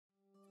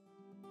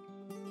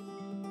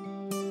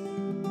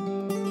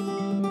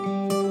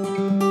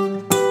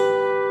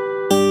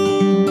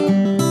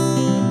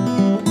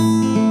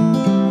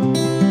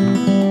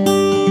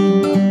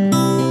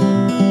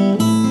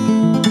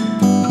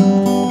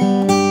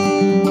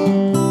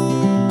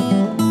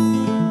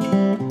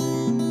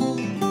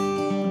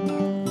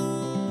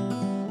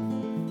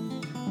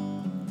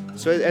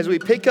So as we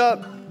pick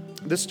up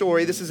the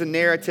story, this is a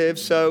narrative,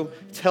 so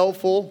it's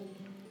helpful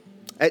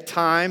at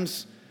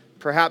times,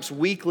 perhaps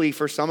weekly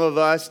for some of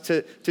us,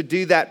 to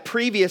do that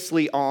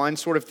previously on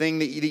sort of thing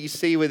that you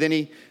see with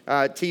any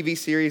TV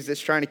series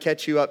that's trying to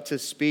catch you up to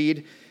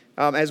speed.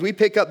 As we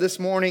pick up this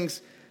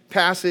morning's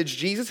passage,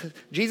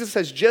 Jesus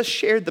has just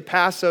shared the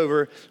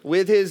Passover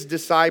with his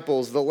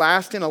disciples, the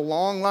last in a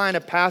long line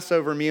of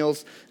Passover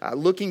meals,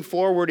 looking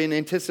forward in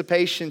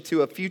anticipation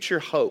to a future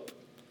hope.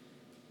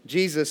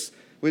 Jesus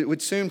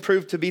would soon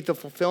prove to be the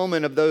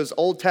fulfillment of those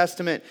Old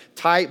Testament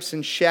types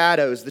and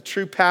shadows, the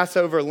true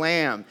Passover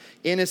lamb,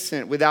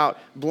 innocent, without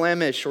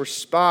blemish or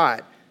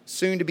spot,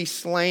 soon to be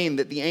slain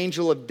that the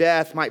angel of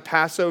death might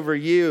pass over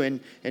you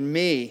and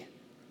me.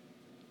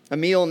 A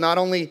meal not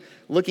only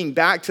looking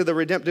back to the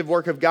redemptive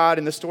work of God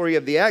in the story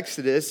of the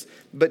Exodus,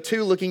 but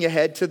too looking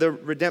ahead to the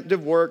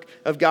redemptive work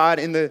of God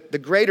in the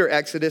greater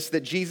Exodus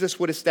that Jesus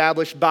would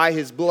establish by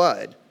his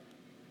blood.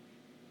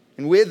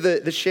 And with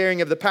the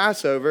sharing of the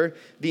Passover,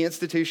 the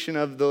institution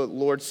of the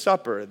Lord's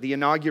Supper, the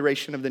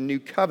inauguration of the new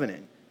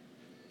covenant,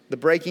 the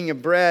breaking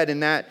of bread in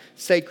that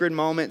sacred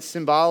moment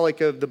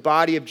symbolic of the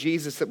body of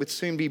Jesus that would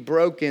soon be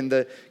broken,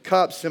 the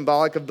cup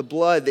symbolic of the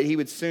blood that he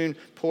would soon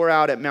pour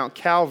out at Mount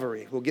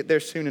Calvary. We'll get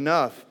there soon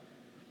enough.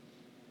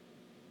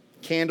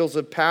 Candles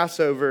of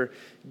Passover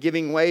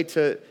giving way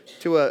to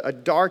a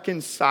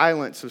darkened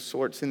silence of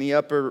sorts in the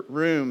upper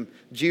room.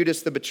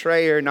 Judas the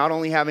betrayer not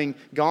only having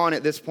gone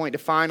at this point to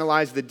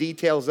finalize the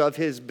details of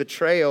his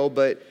betrayal,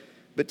 but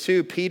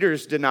too,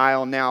 Peter's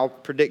denial now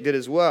predicted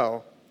as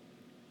well.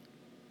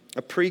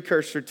 A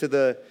precursor to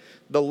the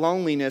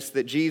loneliness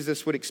that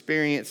Jesus would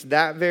experience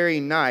that very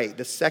night,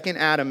 the second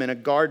Adam in a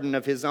garden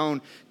of his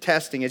own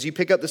testing. As you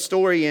pick up the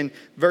story in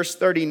verse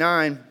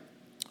 39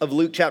 of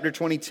Luke chapter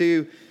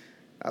 22,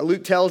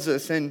 Luke tells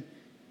us, and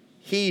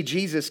he,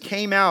 Jesus,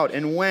 came out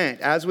and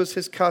went, as was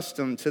his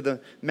custom, to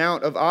the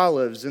Mount of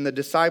Olives, and the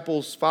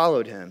disciples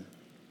followed him.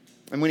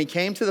 And when he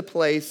came to the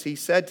place, he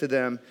said to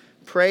them,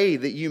 "Pray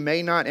that you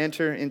may not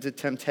enter into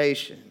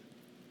temptation."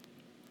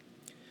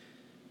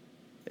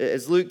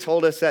 As Luke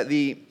told us at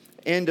the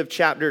end of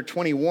chapter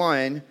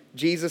 21,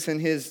 Jesus and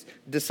his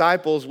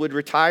disciples would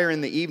retire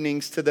in the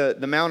evenings to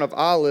the Mount of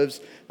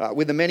Olives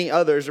with the many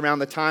others around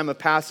the time of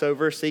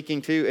Passover,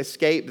 seeking to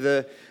escape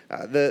the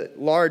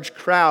large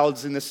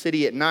crowds in the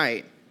city at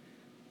night.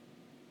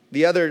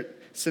 The other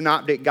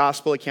synoptic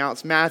gospel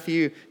accounts,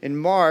 Matthew and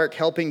Mark,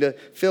 helping to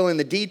fill in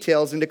the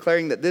details and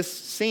declaring that this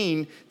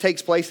scene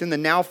takes place in the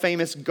now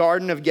famous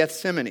Garden of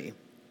Gethsemane,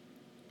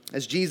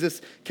 as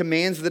Jesus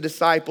commands the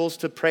disciples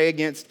to pray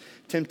against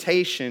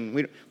temptation.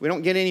 We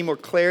don't get any more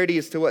clarity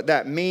as to what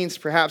that means.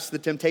 Perhaps the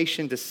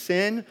temptation to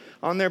sin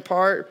on their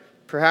part,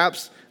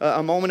 perhaps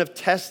a moment of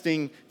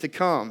testing to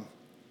come.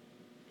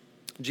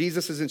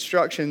 Jesus'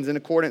 instructions in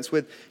accordance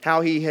with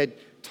how he had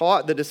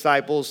taught the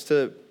disciples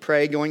to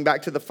pray, going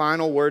back to the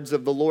final words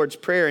of the Lord's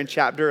Prayer in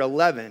chapter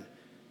 11.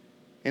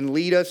 And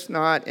lead us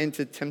not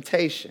into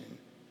temptation.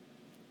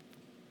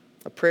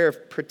 A prayer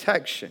of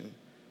protection.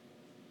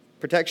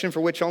 Protection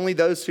for which only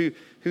those who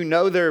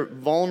know they're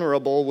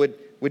vulnerable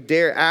would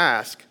dare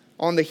ask.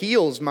 On the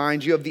heels,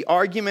 mind you, of the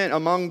argument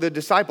among the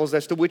disciples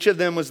as to which of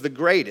them was the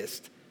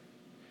greatest.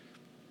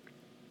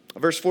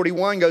 Verse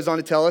 41 goes on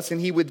to tell us,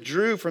 and he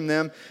withdrew from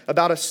them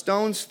about a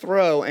stone's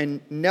throw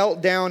and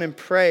knelt down and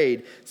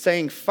prayed,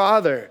 saying,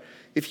 "Father,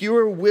 if you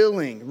are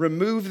willing,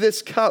 remove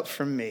this cup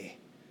from me.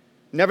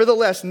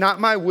 Nevertheless, not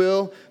my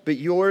will, but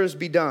yours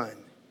be done."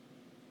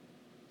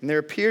 And there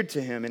appeared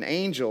to him an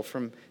angel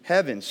from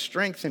heaven,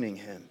 strengthening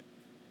him.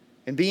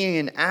 And being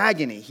in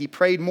agony, he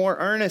prayed more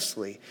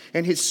earnestly,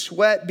 and his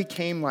sweat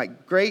became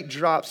like great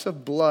drops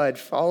of blood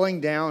falling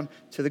down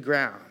to the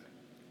ground.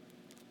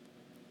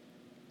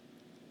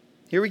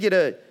 Here we get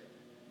an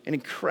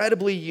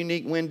incredibly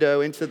unique window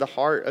into the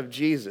heart of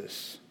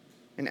Jesus.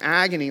 An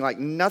agony like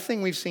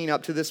nothing we've seen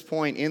up to this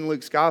point in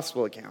Luke's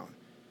gospel account.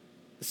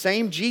 The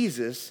same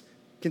Jesus,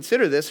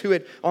 consider this, who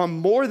had on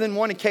more than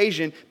one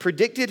occasion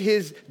predicted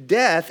his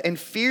death and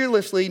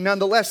fearlessly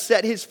nonetheless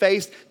set his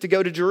face to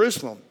go to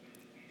Jerusalem.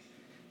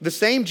 The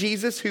same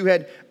Jesus who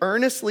had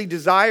earnestly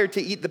desired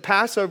to eat the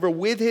Passover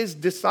with his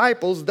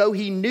disciples, though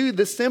he knew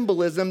the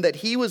symbolism that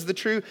he was the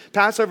true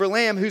Passover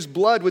lamb whose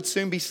blood would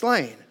soon be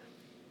slain.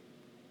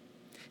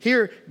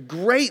 Here,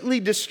 greatly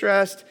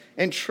distressed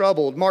and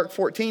troubled, Mark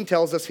 14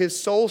 tells us his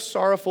soul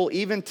sorrowful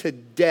even to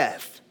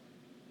death.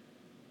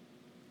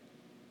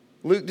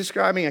 Luke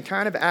describing a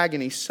kind of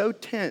agony so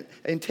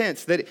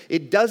intense that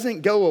it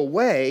doesn't go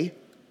away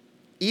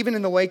even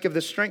in the wake of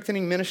the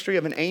strengthening ministry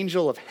of an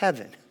angel of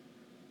heaven.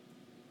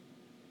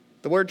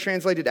 The word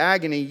translated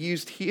agony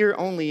used here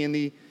only in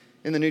the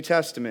New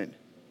Testament,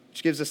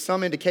 which gives us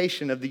some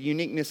indication of the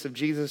uniqueness of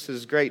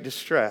Jesus' great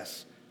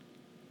distress.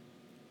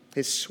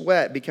 His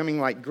sweat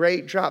becoming like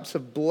great drops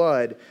of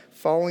blood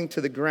falling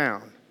to the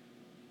ground,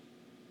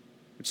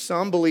 which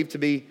some believe to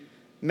be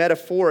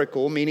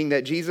metaphorical, meaning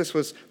that Jesus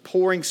was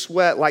pouring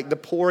sweat like the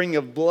pouring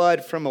of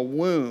blood from a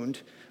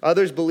wound.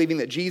 Others believing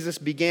that Jesus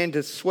began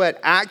to sweat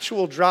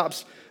actual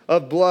drops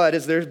of blood,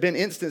 as there's been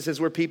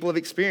instances where people have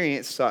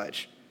experienced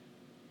such.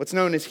 What's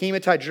known as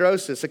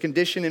hematidrosis, a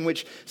condition in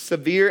which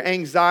severe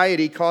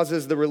anxiety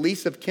causes the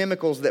release of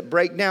chemicals that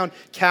break down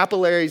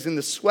capillaries in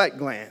the sweat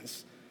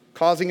glands,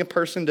 causing a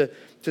person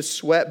to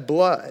sweat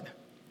blood.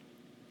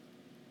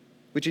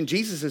 Which in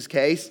Jesus'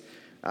 case,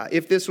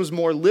 if this was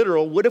more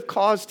literal, would have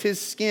caused his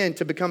skin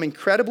to become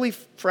incredibly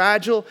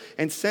fragile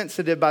and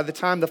sensitive by the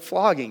time the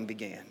flogging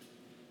began.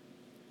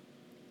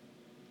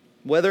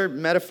 Whether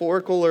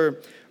metaphorical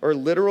or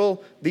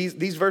literal,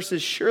 these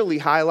verses surely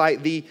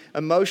highlight the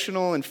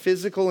emotional and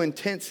physical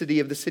intensity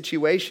of the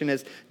situation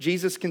as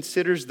Jesus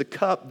considers the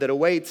cup that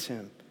awaits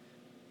him.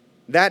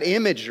 That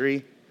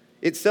imagery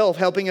itself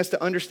helping us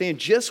to understand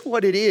just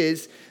what it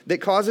is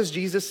that causes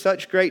Jesus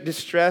such great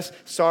distress,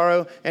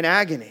 sorrow, and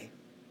agony.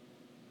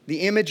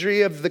 The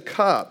imagery of the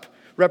cup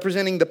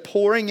representing the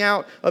pouring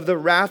out of the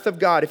wrath of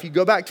God. If you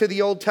go back to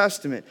the Old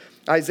Testament,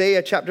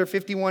 Isaiah chapter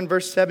 51,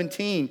 verse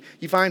 17,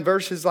 you find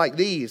verses like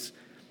these.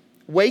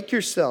 Wake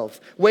yourself,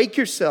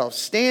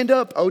 stand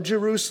up, O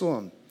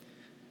Jerusalem,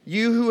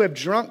 you who have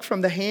drunk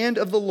from the hand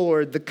of the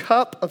Lord the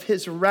cup of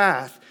his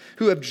wrath,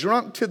 who have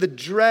drunk to the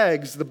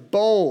dregs the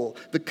bowl,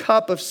 the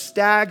cup of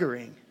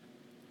staggering.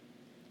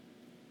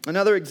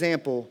 Another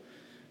example,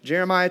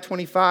 Jeremiah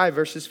 25,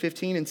 verses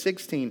 15 and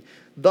 16.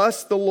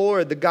 Thus the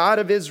Lord, the God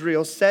of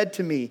Israel, said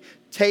to me,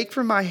 take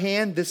from my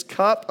hand this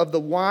cup of the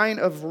wine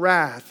of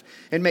wrath,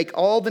 and make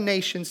all the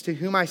nations to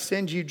whom I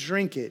send you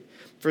drink it.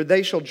 For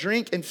they shall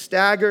drink and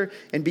stagger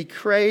and be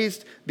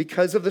crazed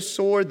because of the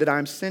sword that I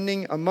am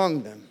sending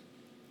among them.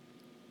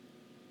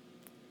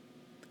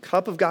 The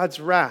cup of God's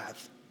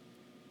wrath.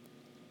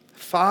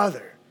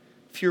 Father,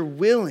 if you're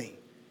willing,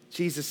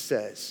 Jesus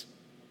says,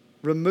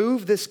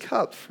 remove this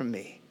cup from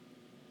me.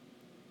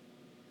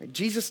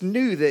 Jesus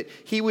knew that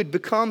he would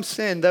become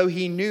sin, though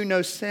he knew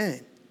no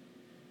sin.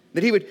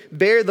 That he would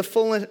bear the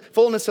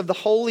fullness of the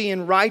holy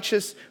and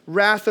righteous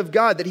wrath of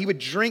God. That he would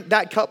drink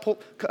that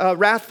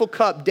wrathful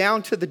cup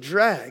down to the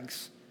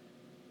dregs.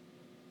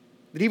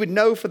 That he would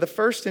know for the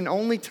first and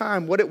only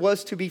time what it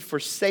was to be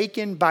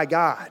forsaken by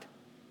God.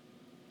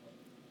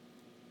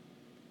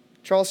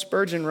 Charles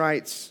Spurgeon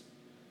writes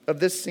of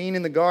this scene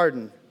in the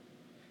garden.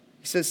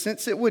 He says,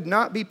 since it would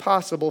not be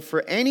possible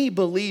for any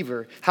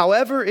believer,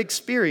 however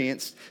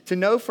experienced, to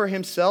know for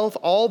himself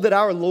all that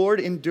our Lord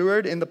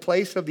endured in the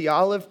place of the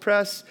olive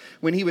press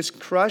when he was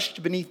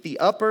crushed beneath the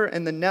upper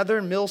and the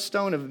nether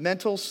millstone of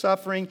mental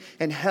suffering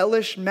and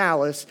hellish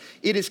malice,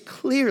 it is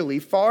clearly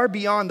far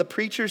beyond the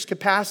preacher's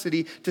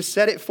capacity to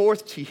set it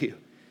forth to you.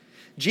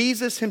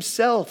 Jesus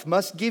himself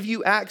must give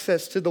you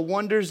access to the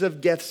wonders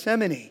of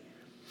Gethsemane.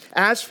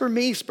 As for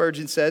me,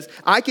 Spurgeon says,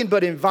 I can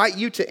but invite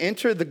you to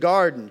enter the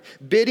garden,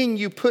 bidding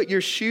you put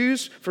your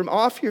shoes from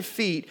off your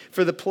feet,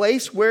 for the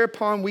place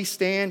whereupon we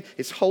stand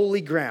is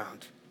holy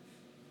ground.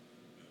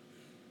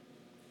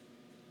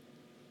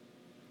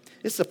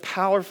 It's a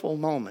powerful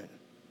moment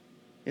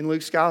in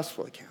Luke's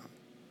gospel account.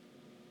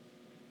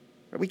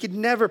 We could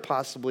never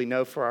possibly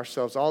know for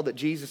ourselves all that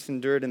Jesus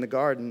endured in the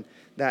garden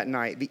that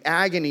night. The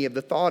agony of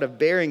the thought of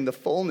bearing the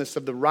fullness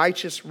of the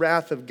righteous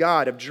wrath of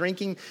God, of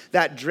drinking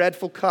that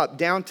dreadful cup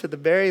down to the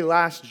very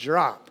last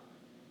drop.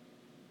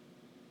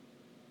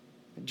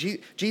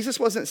 Jesus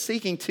wasn't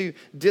seeking to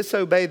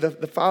disobey the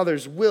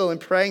Father's will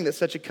and praying that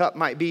such a cup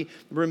might be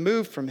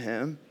removed from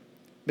him.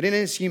 But in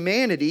his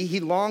humanity, he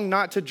longed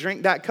not to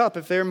drink that cup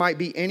if there might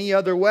be any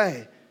other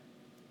way.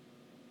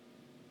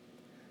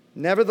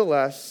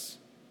 Nevertheless,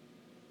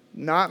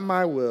 not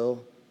my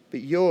will, but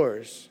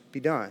yours be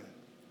done.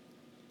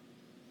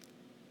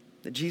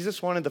 That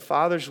Jesus wanted the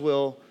Father's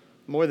will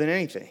more than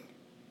anything.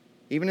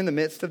 Even in the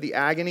midst of the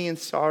agony and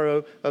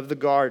sorrow of the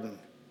garden.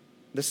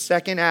 The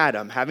second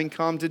Adam having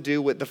come to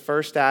do what the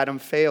first Adam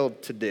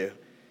failed to do.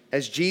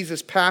 As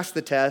Jesus passed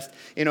the test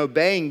in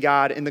obeying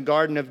God in the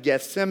Garden of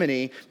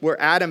Gethsemane, where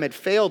Adam had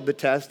failed the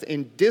test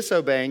in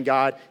disobeying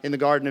God in the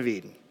Garden of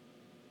Eden.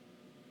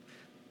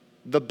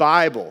 The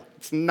Bible,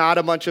 it's not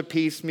a bunch of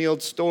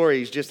piecemealed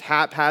stories just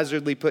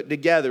haphazardly put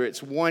together.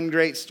 It's one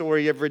great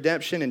story of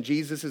redemption, and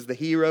Jesus is the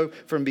hero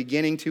from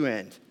beginning to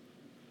end.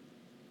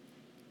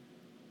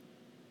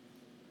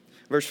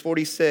 Verse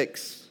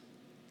 46,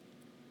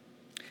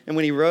 and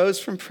when he rose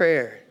from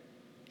prayer,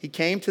 he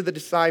came to the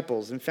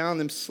disciples and found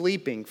them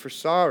sleeping for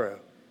sorrow.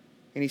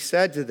 And he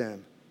said to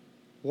them,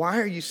 why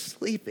are you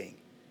sleeping?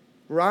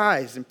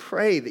 Rise and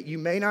pray that you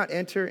may not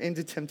enter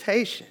into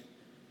temptation.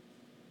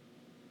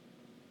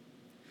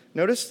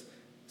 Notice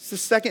it's the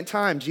second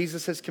time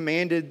Jesus has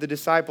commanded the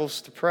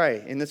disciples to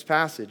pray in this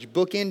passage,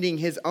 bookending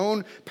his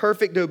own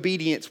perfect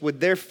obedience with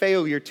their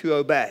failure to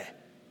obey.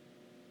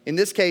 In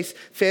this case,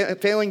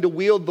 failing to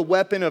wield the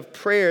weapon of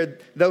prayer,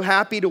 though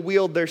happy to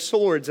wield their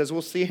swords, as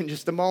we'll see in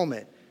just a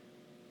moment.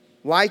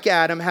 Like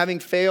Adam, having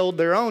failed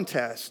their own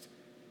test.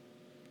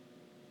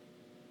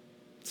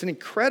 It's an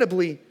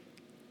incredibly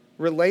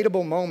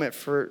relatable moment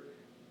for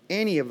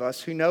any of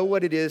us who know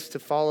what it is to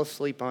fall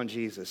asleep on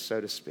Jesus,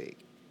 so to speak.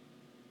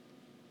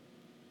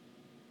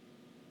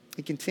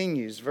 He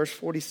continues, verse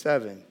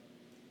 47.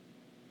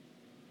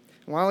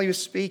 And while he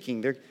was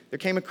speaking, there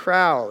came a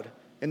crowd,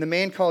 and the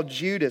man called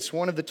Judas,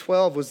 one of the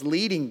 12, was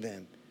leading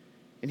them.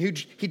 And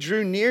he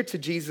drew near to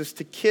Jesus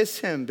to kiss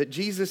him. But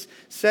Jesus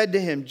said to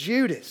him,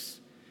 Judas,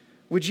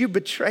 would you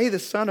betray the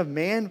Son of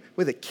Man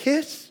with a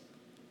kiss?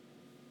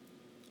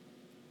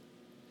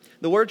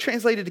 The word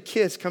translated to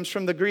kiss comes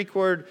from the Greek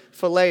word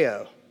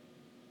phileo,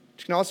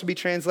 which can also be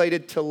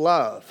translated to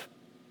love.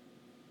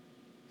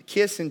 A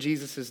kiss in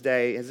Jesus'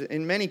 day is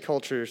in many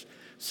cultures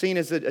seen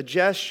as a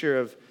gesture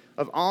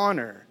of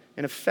honor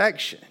and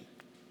affection,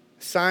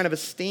 a sign of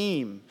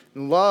esteem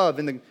and love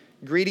in the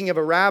greeting of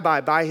a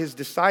rabbi by his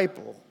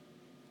disciple.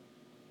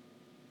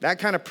 That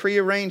kind of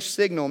prearranged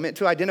signal meant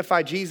to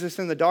identify Jesus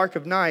in the dark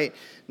of night,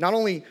 not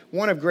only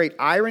one of great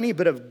irony,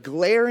 but of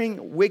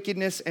glaring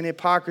wickedness and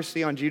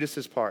hypocrisy on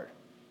Judas's part.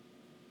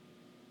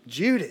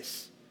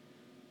 Judas,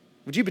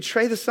 would you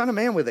betray the Son of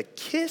Man with a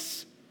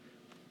kiss?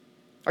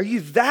 Are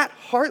you that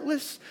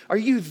heartless? Are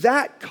you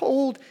that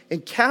cold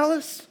and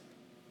callous?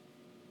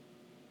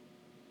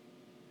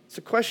 It's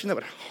a question that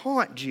would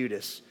haunt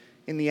Judas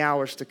in the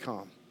hours to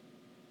come.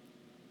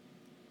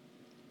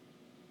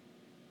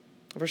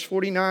 Verse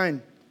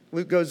 49,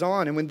 Luke goes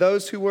on, and when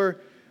those who were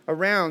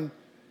around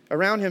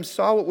him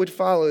saw what would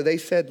follow, they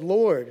said,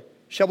 Lord,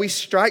 shall we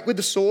strike with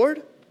the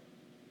sword?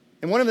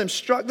 And one of them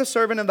struck the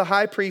servant of the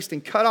high priest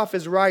and cut off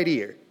his right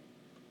ear.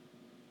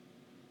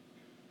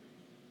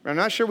 I'm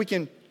not sure we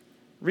can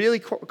really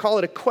call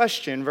it a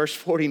question, verse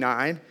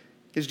 49,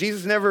 because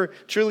Jesus never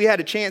truly had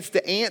a chance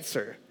to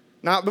answer.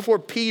 Not before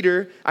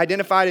Peter,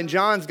 identified in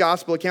John's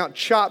gospel account,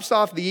 chops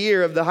off the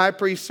ear of the high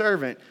priest's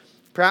servant.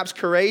 Perhaps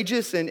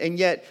courageous and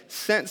yet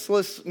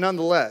senseless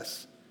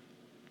nonetheless.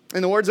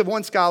 In the words of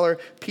one scholar,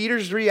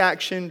 Peter's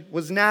reaction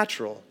was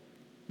natural.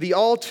 The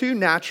all too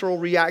natural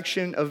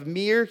reaction of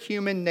mere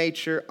human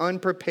nature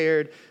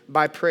unprepared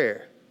by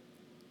prayer.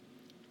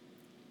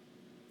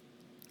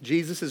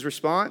 Jesus'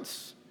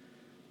 response,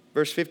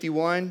 verse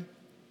 51,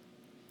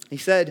 he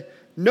said,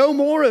 no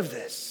more of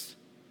this.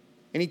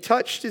 And he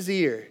touched his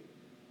ear,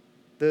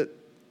 the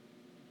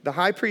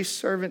high priest's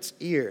servant's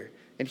ear,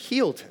 and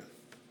healed him.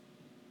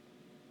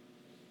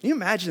 Can you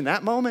imagine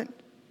that moment?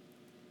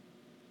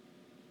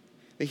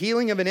 The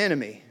healing of an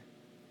enemy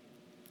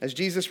as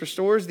Jesus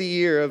restores the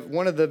ear of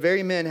one of the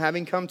very men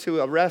having come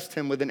to arrest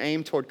him with an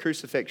aim toward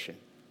crucifixion.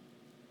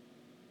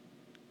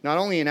 Not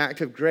only an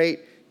act of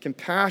great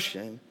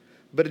compassion,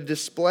 but a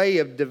display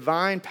of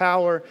divine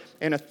power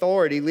and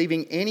authority,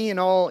 leaving any and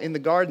all in the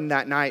garden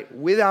that night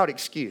without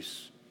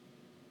excuse.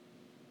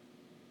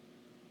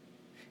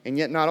 And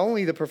yet not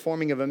only the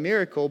performing of a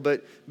miracle,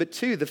 but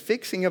too, the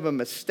fixing of a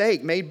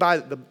mistake made by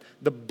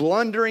the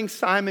blundering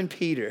Simon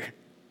Peter.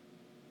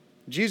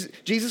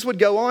 Jesus would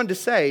go on to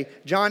say,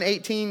 John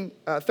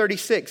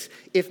 18:36,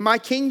 if my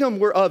kingdom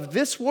were of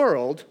this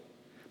world,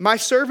 my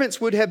servants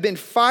would have been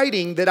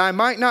fighting that I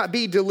might not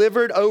be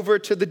delivered over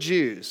to the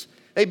Jews.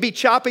 They'd be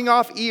chopping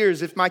off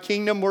ears if my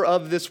kingdom were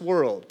of this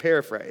world,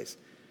 paraphrase.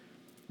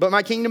 But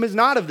my kingdom is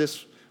not of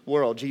this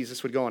world,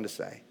 Jesus would go on to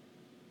say.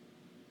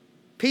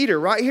 Peter,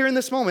 right here in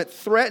this moment,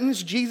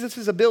 threatens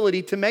Jesus'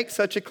 ability to make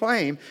such a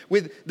claim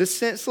with the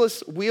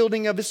senseless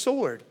wielding of his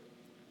sword.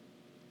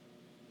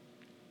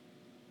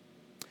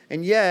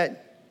 And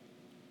yet,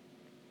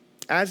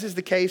 as is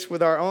the case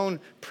with our own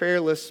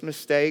prayerless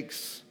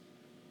mistakes,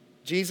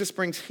 Jesus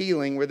brings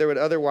healing where there would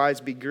otherwise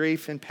be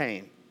grief and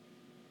pain.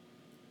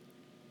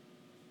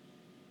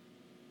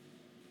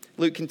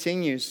 Luke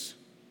continues,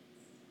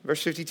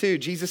 verse 52,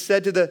 Jesus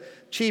said to the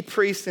chief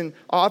priests and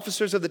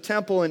officers of the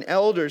temple and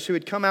elders who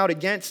had come out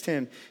against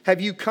him,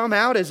 have you come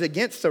out as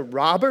against a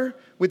robber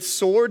with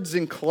swords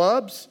and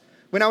clubs?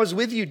 When I was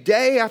with you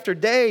day after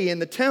day in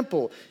the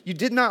temple, you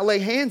did not lay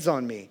hands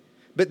on me.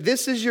 But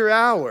this is your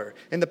hour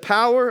and the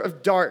power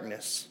of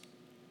darkness.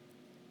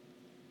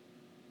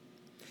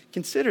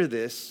 Consider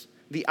this,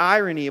 the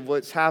irony of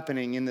what's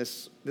happening in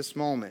this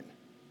moment.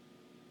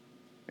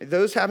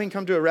 Those having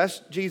come to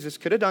arrest Jesus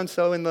could have done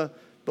so in the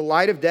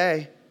light of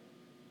day.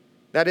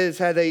 That is,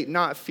 had they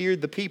not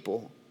feared the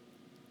people.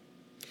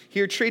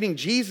 Here, treating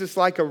Jesus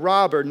like a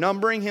robber,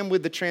 numbering him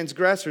with the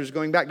transgressors,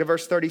 going back to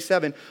verse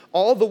 37,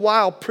 all the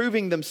while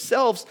proving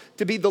themselves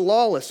to be the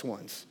lawless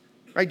ones.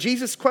 Right?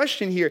 Jesus'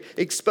 question here,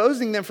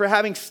 exposing them for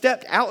having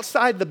stepped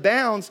outside the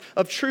bounds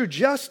of true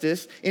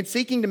justice in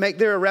seeking to make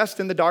their arrest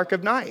in the dark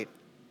of night.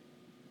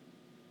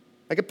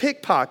 Like a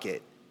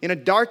pickpocket in a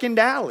darkened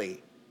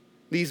alley,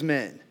 these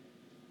men.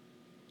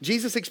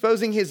 Jesus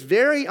exposing his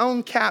very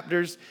own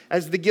captors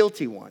as the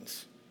guilty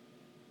ones.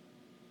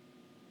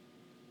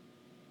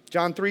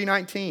 John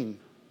 3:19.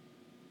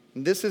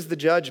 And this is the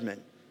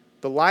judgment.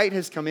 The light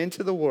has come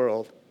into the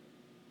world,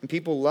 and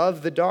people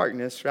love the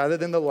darkness rather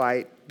than the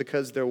light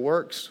because their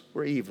works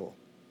were evil.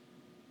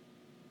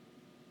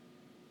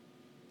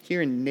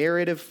 Here in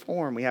narrative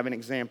form, we have an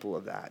example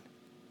of that.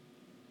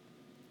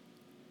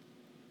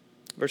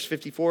 Verse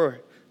 54,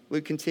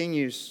 Luke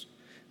continues,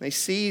 they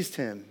seized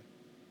him,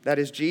 that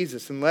is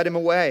Jesus, and led him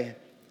away,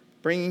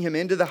 bringing him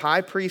into the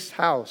high priest's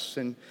house.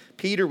 And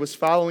Peter was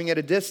following at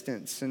a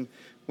distance. And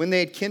When they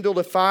had kindled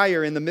a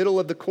fire in the middle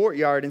of the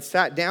courtyard and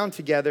sat down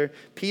together,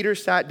 Peter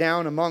sat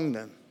down among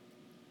them.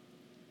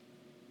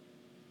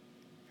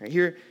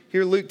 Here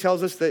Luke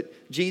tells us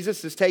that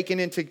Jesus is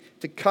taken into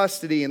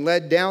custody and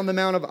led down the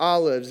Mount of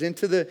Olives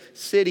into the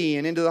city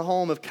and into the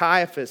home of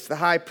Caiaphas, the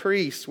high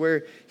priest,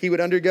 where he would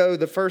undergo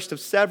the first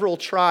of several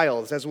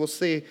trials, as we'll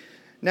see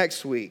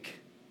next week.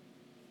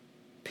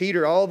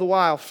 Peter, all the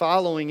while,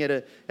 following at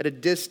a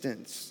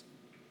distance.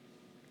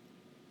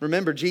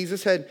 Remember,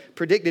 Jesus had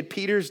predicted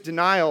Peter's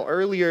denial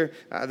earlier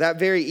that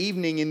very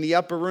evening in the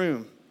upper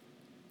room,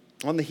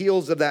 on the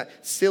heels of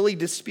that silly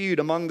dispute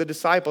among the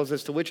disciples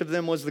as to which of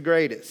them was the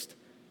greatest.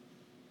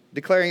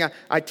 Declaring,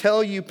 I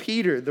tell you,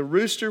 Peter, the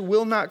rooster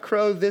will not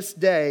crow this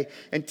day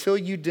until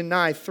you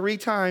deny 3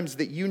 times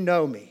that you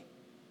know me.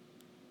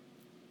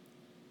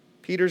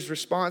 Peter's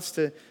response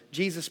to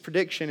Jesus'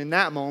 prediction in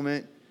that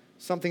moment,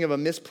 something of a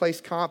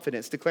misplaced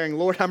confidence, declaring,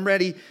 Lord, I'm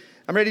ready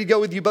to go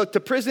with you both to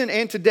prison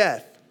and to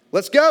death.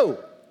 Let's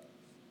go.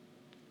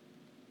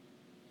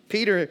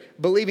 Peter,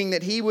 believing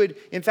that he would,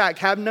 in fact,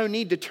 have no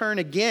need to turn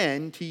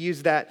again, to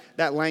use that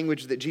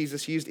language that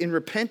Jesus used, in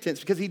repentance,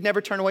 because he'd never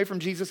turned away from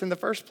Jesus in the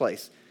first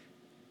place.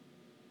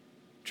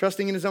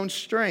 Trusting in his own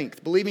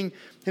strength, believing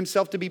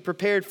himself to be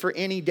prepared for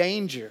any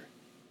danger.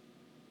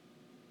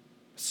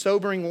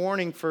 Sobering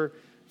warning for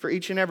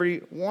each and every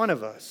one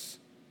of us.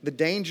 The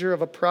danger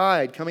of a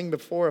pride coming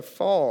before a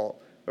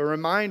fall. A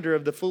reminder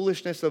of the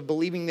foolishness of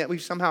believing that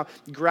we've somehow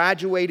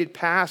graduated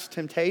past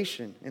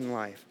temptation in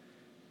life.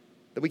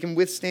 That we can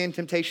withstand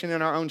temptation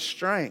in our own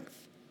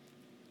strength.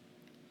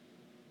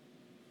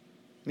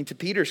 I mean, to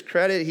Peter's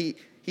credit,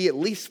 he at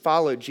least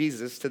followed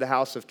Jesus to the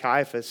house of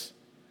Caiaphas.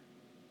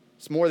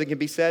 It's more than can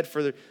be said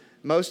for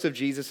most of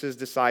Jesus'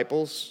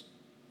 disciples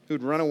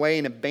who'd run away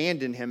and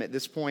abandoned him at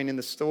this point in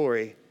the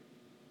story.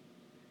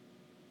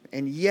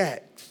 And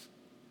yet,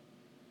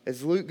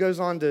 as Luke goes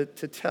on to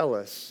tell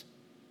us,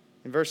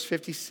 in verse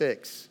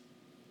 56,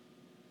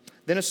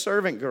 then a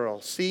servant girl,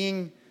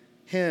 seeing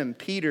him,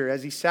 Peter,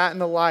 as he sat in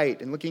the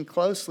light and looking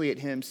closely at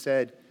him,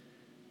 said,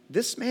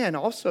 this man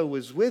also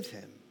was with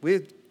him,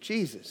 with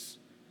Jesus.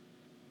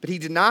 But he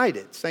denied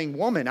it, saying,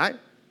 woman, I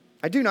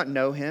do not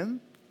know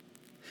him.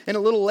 And a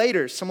little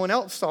later, someone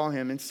else saw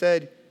him and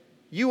said,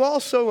 you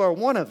also are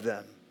one of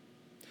them.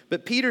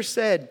 But Peter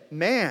said,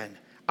 man,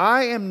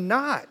 I am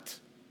not.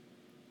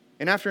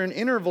 And after an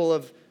interval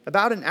of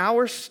about an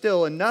hour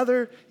still,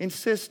 another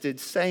insisted,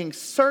 saying,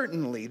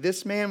 certainly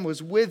this man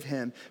was with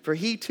him, for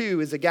he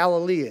too is a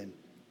Galilean.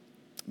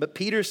 But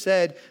Peter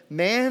said,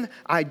 man,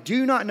 I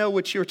do not know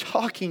what you're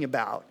talking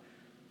about.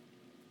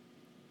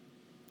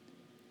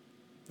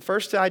 The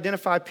first to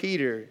identify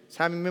Peter as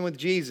having been with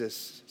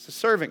Jesus is a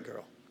servant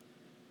girl.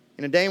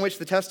 In a day in which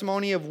the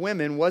testimony of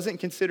women wasn't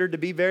considered to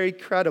be very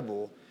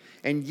credible,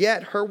 and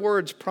yet her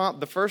words prompt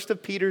the first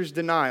of Peter's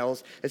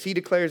denials as he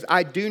declares,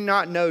 I do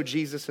not know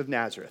Jesus of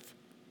Nazareth.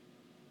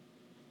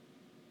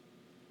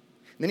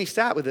 And then he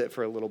sat with it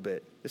for a little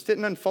bit. This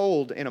didn't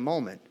unfold in a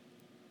moment.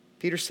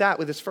 Peter sat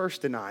with his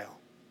first denial.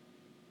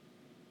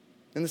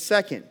 And the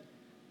second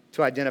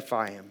to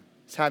identify him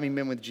as having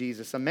been with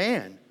Jesus, a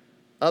man,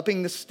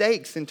 upping the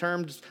stakes in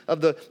terms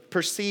of the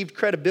perceived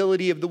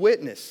credibility of the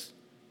witness.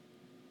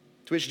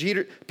 To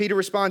which Peter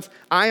responds,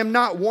 I am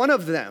not one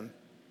of them.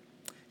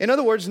 In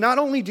other words, not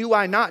only do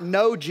I not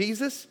know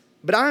Jesus,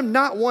 but I am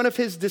not one of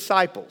his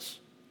disciples.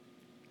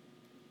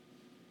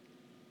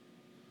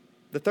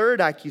 The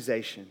third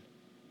accusation,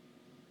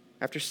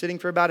 after sitting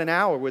for about an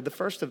hour with the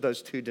first of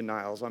those 2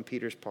 denials on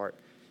Peter's part.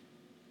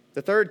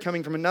 The third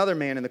coming from another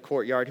man in the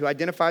courtyard who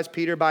identifies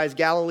Peter by his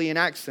Galilean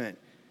accent,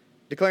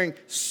 declaring,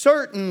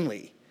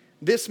 certainly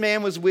this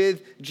man was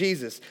with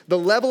Jesus. The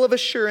level of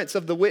assurance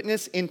of the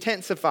witness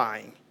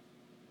intensifying.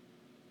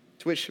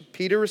 To which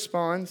Peter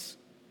responds,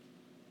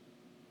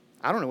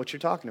 I don't know what you're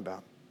talking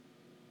about.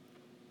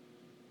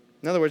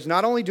 In other words,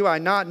 not only do I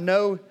not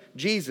know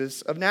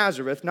Jesus of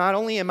Nazareth, not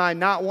only am I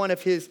not one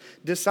of his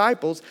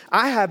disciples,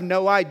 I have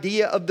no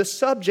idea of the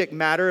subject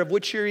matter of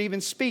which you're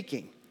even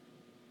speaking.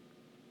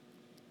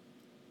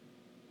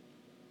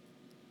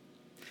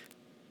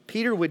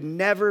 Peter would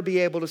never be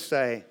able to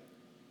say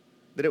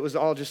that it was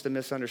all just a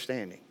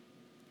misunderstanding.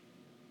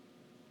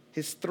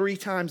 His 3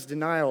 times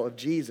denial of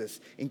Jesus,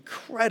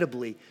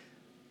 incredibly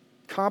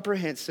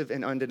comprehensive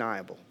and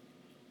undeniable.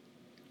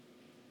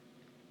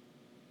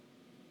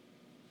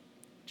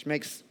 Which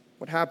makes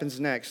what happens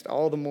next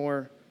all the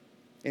more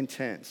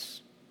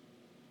intense.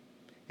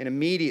 And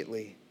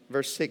immediately,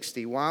 verse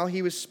 60, while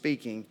he was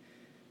speaking,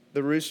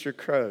 the rooster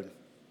crowed.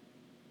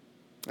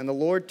 And the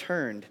Lord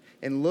turned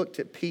and looked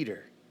at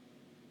Peter.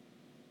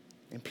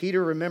 And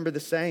Peter remembered the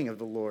saying of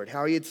the Lord,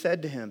 how he had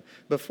said to him,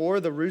 before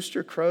the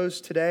rooster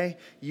crows today,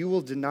 you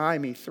will deny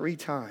me 3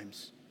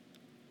 times.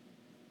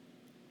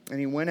 And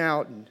he went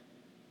out and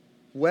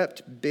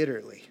wept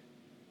bitterly.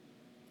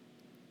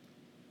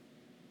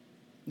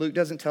 Luke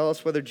doesn't tell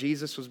us whether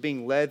Jesus was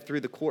being led through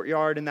the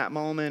courtyard in that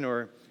moment,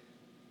 or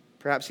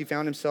perhaps he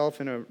found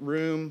himself in a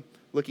room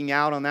looking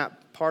out on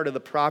that part of the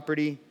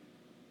property.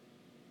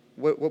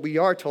 What we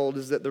are told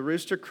is that the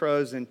rooster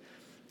crows, and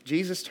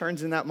Jesus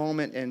turns in that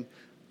moment and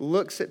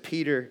looks at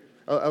Peter,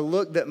 a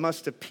look that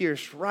must have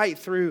pierced right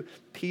through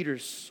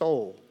Peter's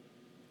soul.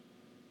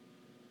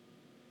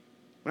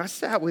 When I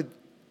sat with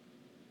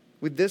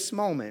this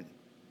moment,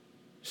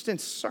 just in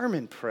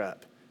sermon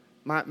prep,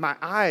 my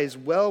eyes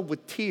welled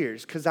with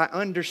tears because I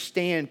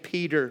understand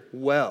Peter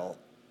well.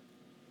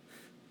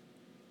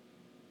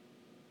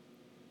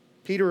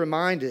 Peter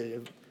reminded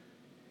of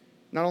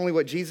not only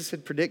what Jesus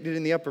had predicted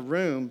in the upper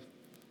room,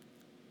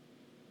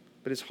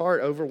 but his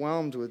heart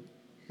overwhelmed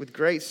with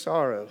great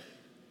sorrow.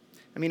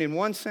 I mean, in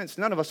one sense,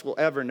 none of us will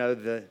ever know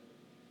the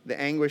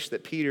anguish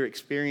that Peter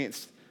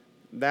experienced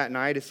that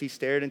night as he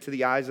stared into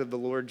the eyes of the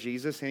Lord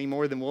Jesus any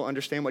more than we'll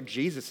understand what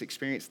Jesus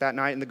experienced that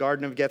night in the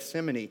Garden of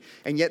Gethsemane.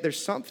 And yet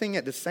there's something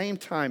at the same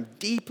time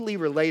deeply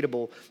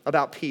relatable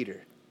about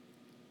Peter.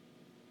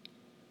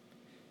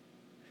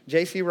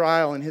 J.C.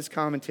 Ryle, in his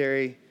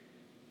commentary,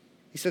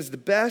 he says, the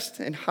best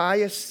and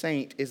highest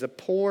saint is a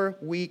poor,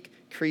 weak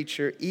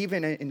creature,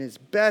 even in his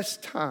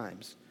best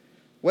times.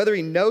 Whether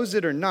he knows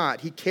it or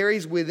not, he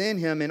carries within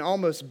him an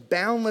almost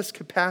boundless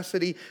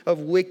capacity of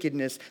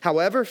wickedness,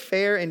 however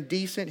fair and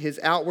decent his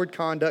outward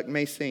conduct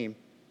may seem.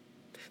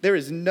 There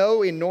is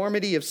no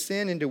enormity of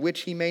sin into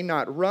which he may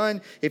not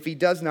run if he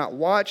does not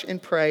watch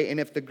and pray, and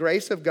if the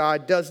grace of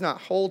God does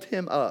not hold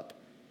him up.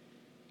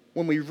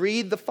 When we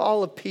read the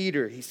fall of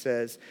Peter, he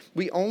says,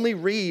 we only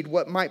read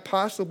what might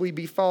possibly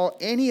befall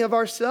any of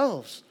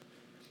ourselves.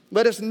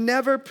 Let us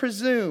never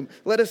presume,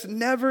 let us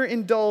never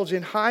indulge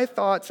in high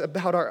thoughts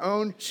about our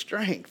own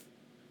strength.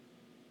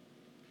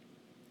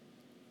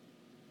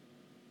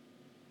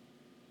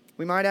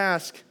 We might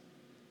ask,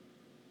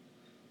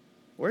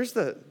 where's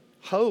the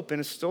hope in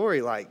a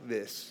story like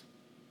this?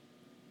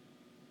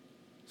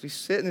 As we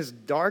sit in this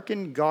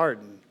darkened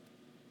garden,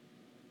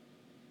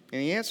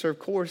 and the answer, of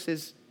course,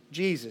 is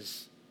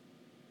Jesus.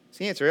 It's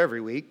the answer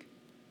every week.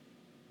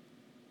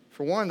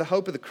 For one, the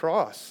hope of the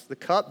cross, the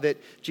cup that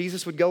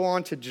Jesus would go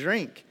on to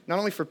drink, not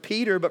only for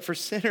Peter, but for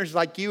sinners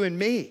like you and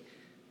me.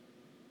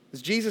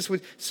 As Jesus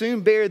would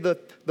soon bear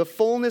the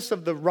fullness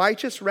of the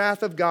righteous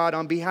wrath of God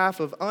on behalf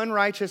of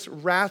unrighteous,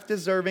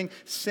 wrath-deserving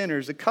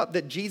sinners, a cup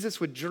that Jesus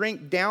would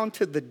drink down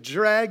to the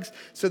dregs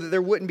so that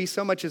there wouldn't be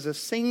so much as a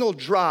single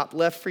drop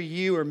left for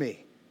you or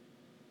me.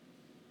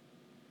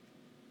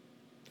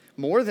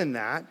 More than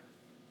that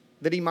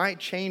he might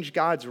change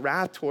God's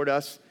wrath toward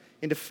us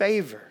into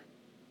favor.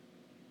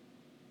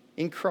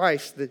 In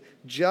Christ, the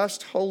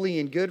just, holy,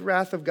 and good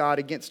wrath of God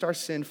against our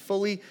sin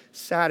fully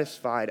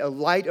satisfied, a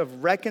light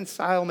of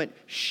reconcilement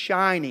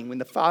shining when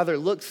the Father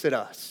looks at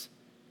us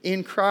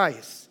in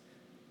Christ.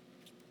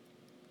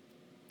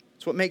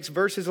 It's what makes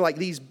verses like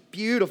these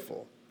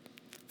beautiful.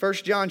 1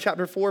 John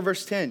chapter 4,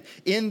 verse 10.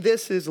 In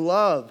this is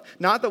love,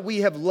 not that we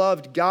have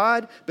loved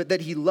God, but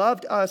that he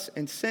loved us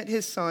and sent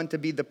his Son to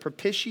be the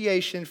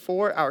propitiation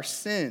for our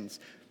sins.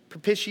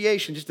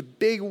 Propitiation, just a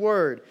big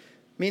word,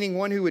 meaning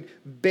one who would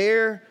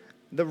bear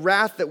the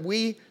wrath that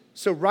we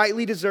so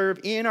rightly deserve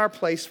in our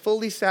place,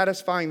 fully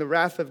satisfying the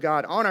wrath of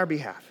God on our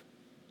behalf.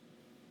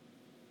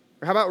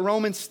 Or how about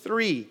Romans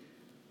 3,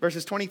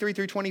 verses 23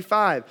 through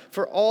 25?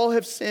 For all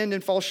have sinned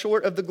and fall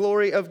short of the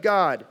glory of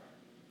God.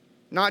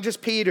 Not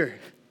just Peter.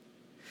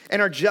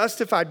 And are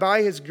justified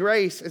by his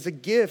grace as a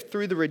gift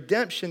through the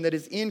redemption that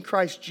is in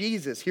Christ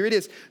Jesus. Here it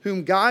is,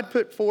 whom God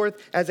put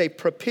forth as a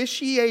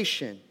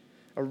propitiation,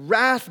 a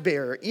wrath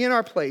bearer in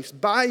our place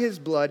by his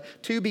blood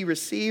to be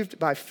received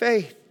by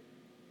faith.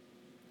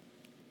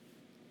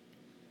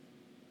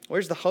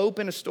 Where's the hope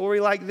in a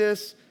story like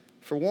this?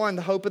 For one,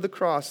 the hope of the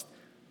cross,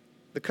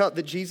 the cup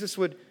that Jesus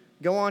would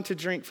go on to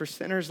drink for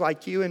sinners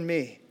like you and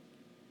me.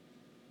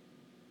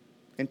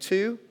 And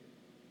two,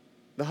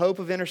 the hope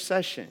of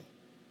intercession.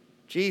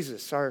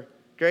 Jesus, our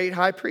great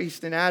high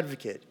priest and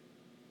advocate.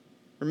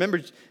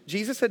 Remember,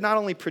 Jesus had not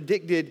only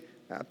predicted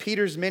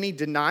Peter's many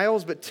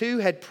denials, but two,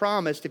 had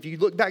promised, if you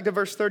look back to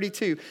verse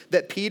 32,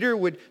 that Peter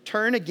would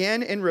turn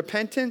again in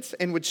repentance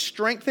and would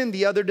strengthen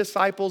the other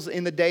disciples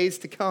in the days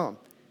to come.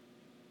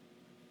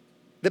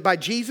 That by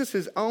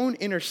Jesus' own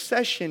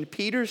intercession,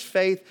 Peter's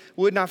faith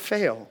would not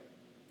fail.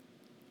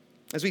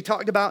 As we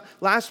talked about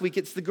last week,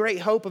 it's the great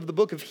hope of the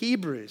book of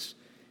Hebrews.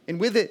 And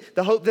with it,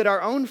 the hope that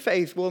our own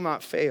faith will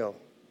not fail.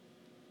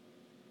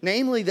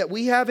 Namely, that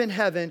we have in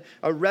heaven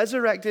a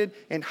resurrected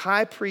and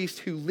high priest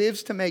who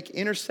lives to make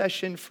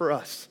intercession for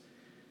us,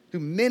 who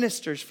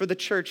ministers for the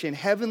church in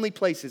heavenly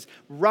places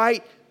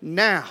right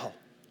now.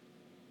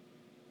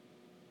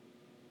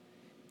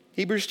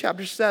 Hebrews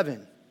chapter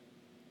 7.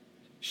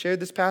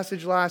 Shared this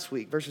passage last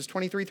week, verses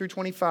 23 through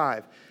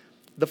 25.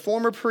 The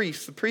former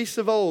priests, the priests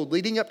of old,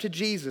 leading up to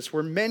Jesus,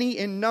 were many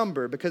in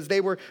number because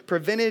they were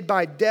prevented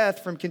by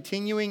death from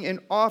continuing in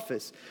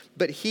office.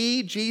 But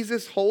he,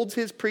 Jesus, holds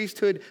his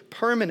priesthood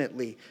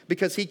permanently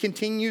because he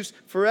continues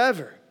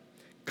forever.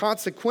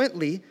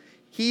 Consequently,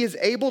 he is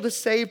able to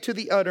save to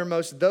the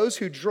uttermost those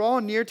who draw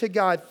near to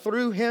God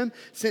through him,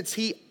 since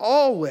he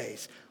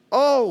always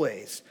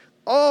lives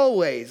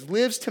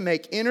to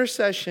make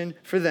intercession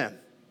for them.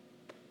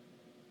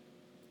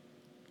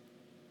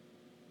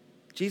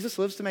 Jesus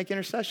lives to make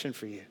intercession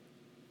for you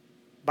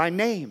by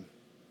name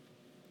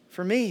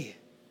for me.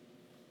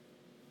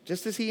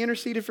 Just as he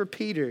interceded for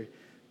Peter,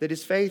 that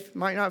his faith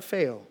might not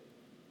fail.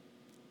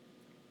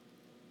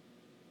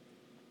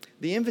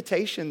 The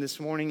invitation this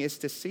morning is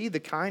to see the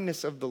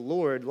kindness of the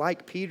Lord,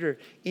 like Peter,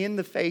 in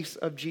the face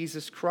of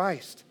Jesus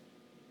Christ.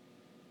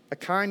 A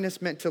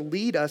kindness meant to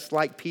lead us,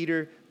 like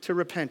Peter, to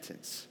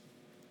repentance.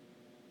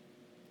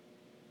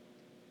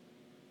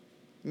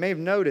 You may have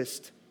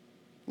noticed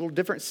a little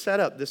different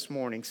setup this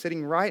morning,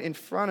 sitting right in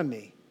front of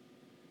me.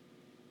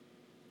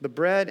 The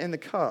bread and the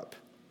cup.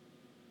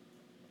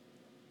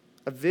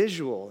 A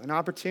visual, an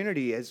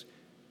opportunity as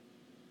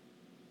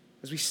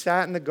we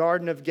sat in the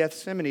Garden of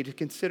Gethsemane to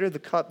consider the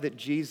cup that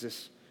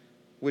Jesus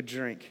would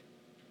drink.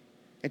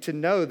 And to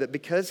know that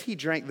because he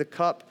drank the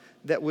cup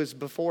that was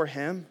before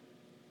him,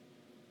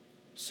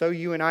 so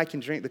you and I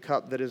can drink the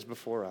cup that is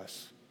before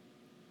us.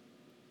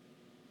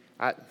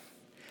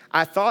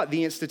 I thought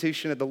the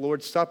institution of the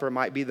Lord's Supper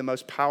might be the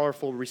most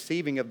powerful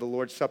receiving of the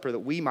Lord's Supper that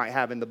we might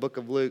have in the book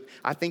of Luke.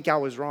 I think I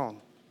was wrong.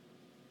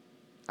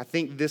 I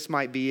think this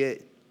might be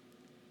it.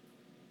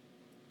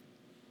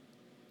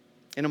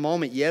 In a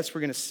moment, yes,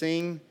 we're going to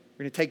sing.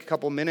 We're going to take a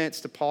couple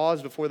minutes to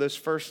pause before those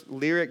first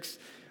lyrics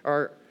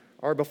are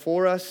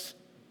before us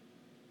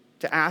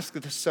to ask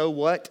the so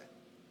what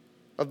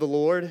of the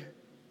Lord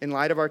in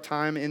light of our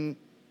time in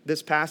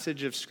this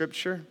passage of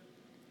Scripture.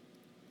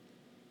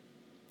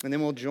 And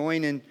then we'll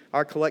join in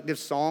our collective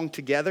song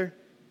together,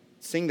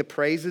 sing the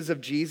praises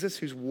of Jesus,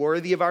 who's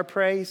worthy of our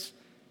praise,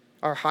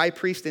 our high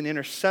priest and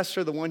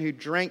intercessor, the one who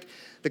drank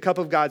the cup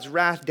of God's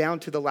wrath down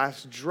to the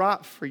last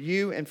drop for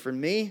you and for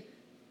me.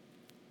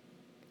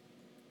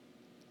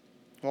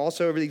 We'll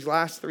also, over these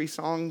last three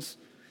songs,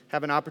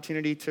 have an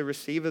opportunity to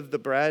receive of the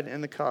bread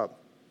and the cup.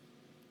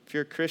 If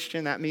you're a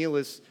Christian, that meal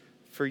is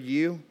for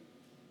you.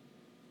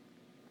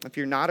 If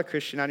you're not a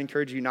Christian, I'd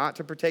encourage you not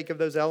to partake of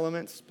those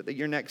elements, but that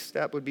your next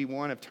step would be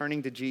one of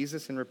turning to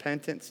Jesus in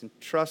repentance and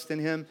trust in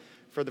him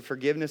for the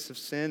forgiveness of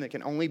sin that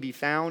can only be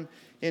found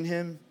in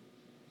him.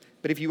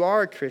 But if you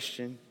are a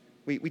Christian,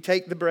 we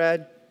take the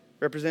bread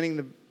representing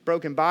the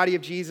broken body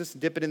of Jesus,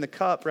 dip it in the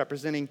cup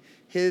representing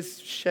his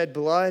shed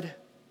blood.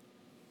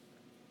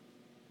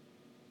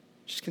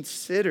 Just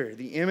consider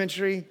the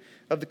imagery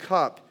of the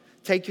cup.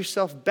 Take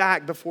yourself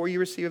back before you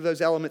receive of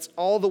those elements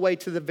all the way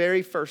to the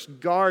very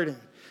first garden.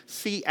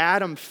 See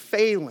Adam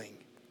failing.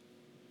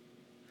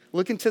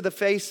 Look into the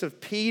face of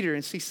Peter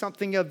and see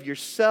something of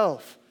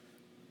yourself.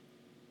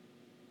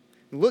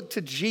 Look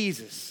to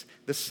Jesus,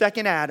 the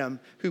second Adam,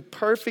 who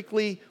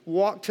perfectly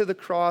walked to the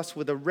cross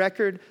with a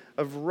record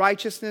of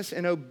righteousness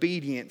and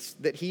obedience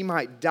that he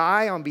might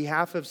die on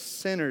behalf of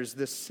sinners,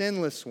 the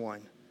sinless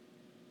one.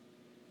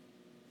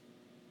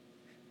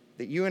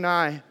 That you and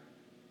I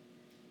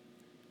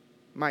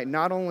might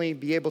not only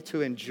be able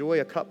to enjoy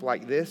a cup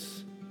like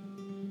this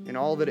and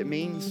all that it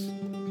means,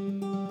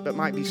 but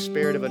might be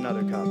spared of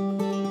another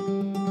cup.